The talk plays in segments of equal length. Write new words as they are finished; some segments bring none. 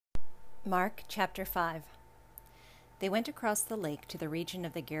Mark chapter 5. They went across the lake to the region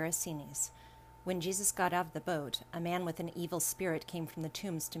of the Gerasenes. When Jesus got out of the boat, a man with an evil spirit came from the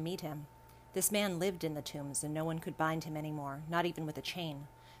tombs to meet him. This man lived in the tombs, and no one could bind him any more, not even with a chain,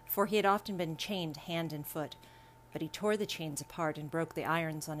 for he had often been chained hand and foot. But he tore the chains apart and broke the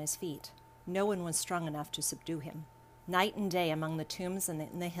irons on his feet. No one was strong enough to subdue him. Night and day among the tombs and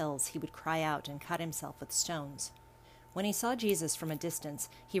in the hills he would cry out and cut himself with stones. When he saw Jesus from a distance,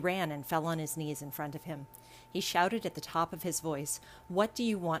 he ran and fell on his knees in front of him. He shouted at the top of his voice, "What do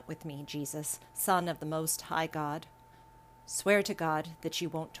you want with me, Jesus, Son of the Most High God? Swear to God that you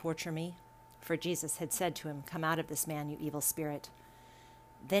won't torture me." For Jesus had said to him, "Come out of this man, you evil spirit."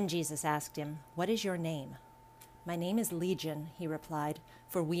 Then Jesus asked him, "What is your name?" "My name is Legion," he replied,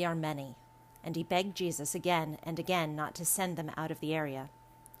 "for we are many." And he begged Jesus again and again not to send them out of the area.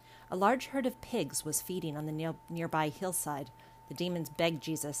 A large herd of pigs was feeding on the nearby hillside. The demons begged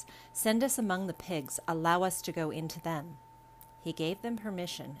Jesus, "Send us among the pigs, allow us to go into them." He gave them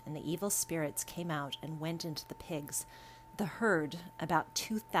permission, and the evil spirits came out and went into the pigs. The herd, about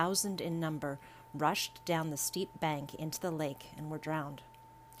 2,000 in number, rushed down the steep bank into the lake and were drowned.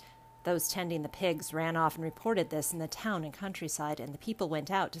 Those tending the pigs ran off and reported this in the town and countryside, and the people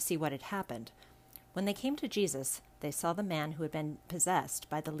went out to see what had happened. When they came to Jesus, they saw the man who had been possessed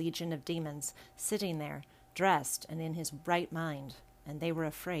by the legion of demons sitting there, dressed and in his right mind, and they were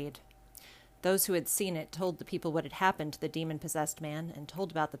afraid. Those who had seen it told the people what had happened to the demon-possessed man and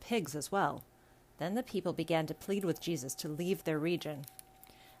told about the pigs as well. Then the people began to plead with Jesus to leave their region.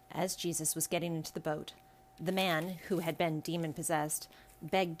 As Jesus was getting into the boat, the man who had been demon-possessed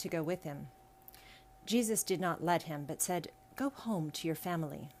begged to go with him. Jesus did not let him, but said, "Go home to your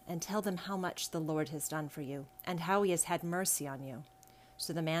family and tell them how much the Lord has done for you and how he has had mercy on you."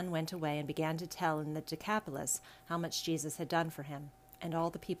 So the man went away and began to tell in the Decapolis how much Jesus had done for him, and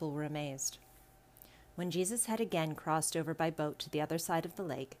all the people were amazed. When Jesus had again crossed over by boat to the other side of the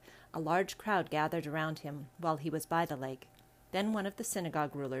lake, a large crowd gathered around him while he was by the lake. Then one of the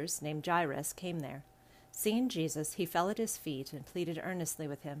synagogue rulers, named Jairus, came there. Seeing Jesus, he fell at his feet and pleaded earnestly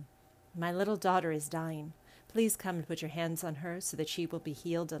with him, "My little daughter is dying. Please come and put your hands on her so that she will be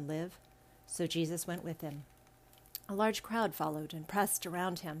healed and live." So Jesus went with him. A large crowd followed and pressed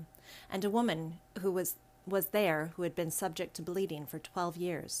around him, and a woman who was there who had been subject to bleeding for 12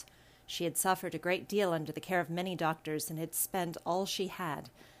 years. She had suffered a great deal under the care of many doctors and had spent all she had,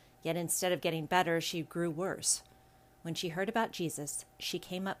 yet instead of getting better, she grew worse. When she heard about Jesus, she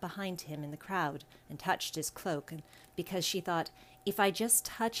came up behind him in the crowd and touched his cloak, and because she thought, "If I just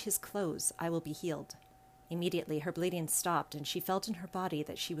touch his clothes, I will be healed." Immediately her bleeding stopped, and she felt in her body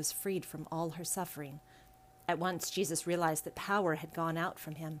that she was freed from all her suffering. At once Jesus realized that power had gone out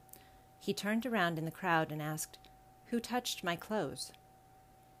from him. He turned around in the crowd and asked, "Who touched my clothes?"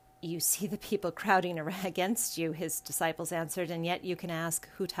 "You see the people crowding against you," his disciples answered, "and yet you can ask,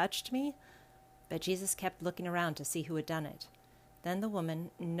 'Who touched me?'" But Jesus kept looking around to see who had done it. Then the woman,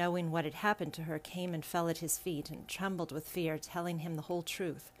 knowing what had happened to her, came and fell at his feet and trembled with fear, telling him the whole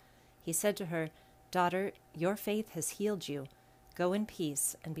truth. He said to her, "Daughter, your faith has healed you. Go in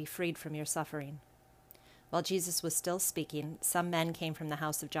peace and be freed from your suffering." While Jesus was still speaking, some men came from the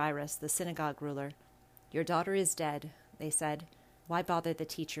house of Jairus, the synagogue ruler. "Your daughter is dead," they said. "Why bother the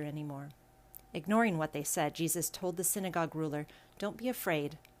teacher anymore?" Ignoring what they said, Jesus told the synagogue ruler, "Don't be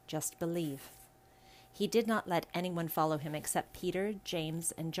afraid, just believe." He did not let anyone follow him except Peter,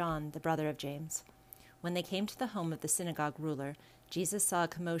 James, and John, the brother of James. When they came to the home of the synagogue ruler, Jesus saw a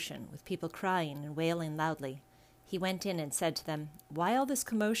commotion, with people crying and wailing loudly. He went in and said to them, "Why all this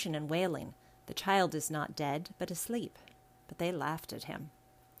commotion and wailing? The child is not dead, but asleep." But they laughed at him.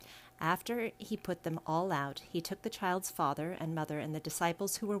 After he put them all out, he took the child's father and mother and the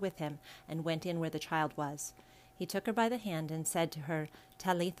disciples who were with him and went in where the child was. He took her by the hand and said to her,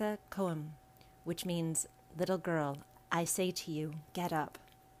 "Talitha koum," which means, "Little girl, I say to you, get up."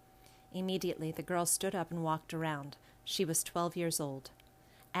 Immediately the girl stood up and walked around. She was 12 years old.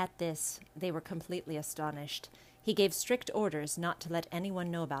 At this, they were completely astonished. He gave strict orders not to let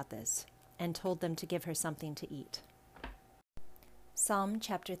anyone know about this, and told them to give her something to eat. Psalm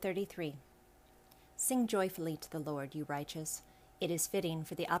chapter 33. Sing joyfully to the Lord, you righteous. It is fitting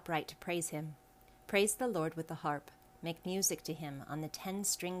for the upright to praise him. Praise the Lord with the harp. Make music to him on the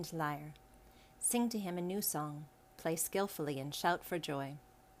 10-stringed lyre. Sing to him a new song. Play skillfully and shout for joy.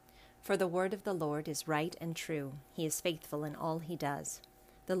 For the word of the Lord is right and true. He is faithful in all he does.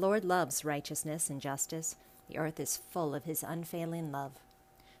 The Lord loves righteousness and justice. The earth is full of his unfailing love.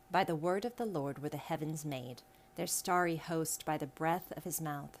 By the word of the Lord were the heavens made, their starry host by the breath of his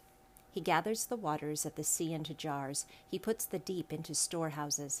mouth. He gathers the waters of the sea into jars. He puts the deep into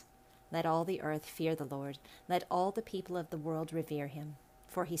storehouses. Let all the earth fear the Lord. Let all the people of the world revere him.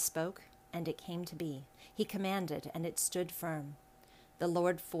 For he spoke, and it came to be. He commanded, and it stood firm. The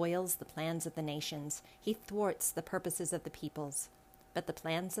Lord foils the plans of the nations. He thwarts the purposes of the peoples. But the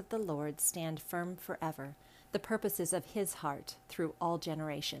plans of the Lord stand firm forever, the purposes of his heart through all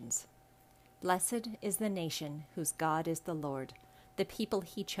generations. Blessed is the nation whose God is the Lord, the people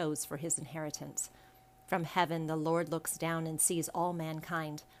he chose for his inheritance. From heaven the Lord looks down and sees all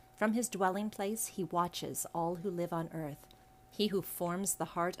mankind. From his dwelling place he watches all who live on earth. He who forms the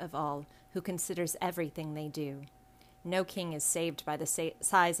heart of all, who considers everything they do. No king is saved by the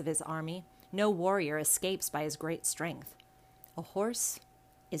size of his army. No warrior escapes by his great strength. A horse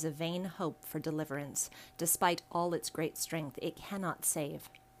is a vain hope for deliverance. Despite all its great strength, it cannot save.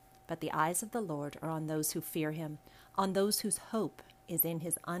 But the eyes of the Lord are on those who fear him, on those whose hope is in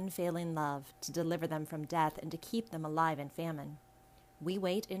his unfailing love, to deliver them from death and to keep them alive in famine. We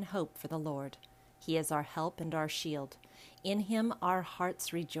wait in hope for the Lord. He is our help and our shield. In him our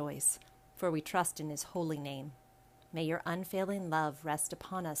hearts rejoice, for we trust in his holy name. May your unfailing love rest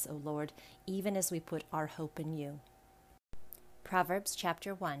upon us, O Lord, even as we put our hope in you. Proverbs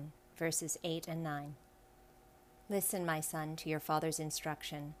chapter 1, verses 8 and 9. Listen, my son, to your father's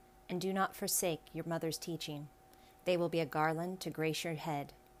instruction, and do not forsake your mother's teaching. They will be a garland to grace your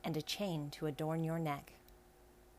head, and a chain to adorn your neck.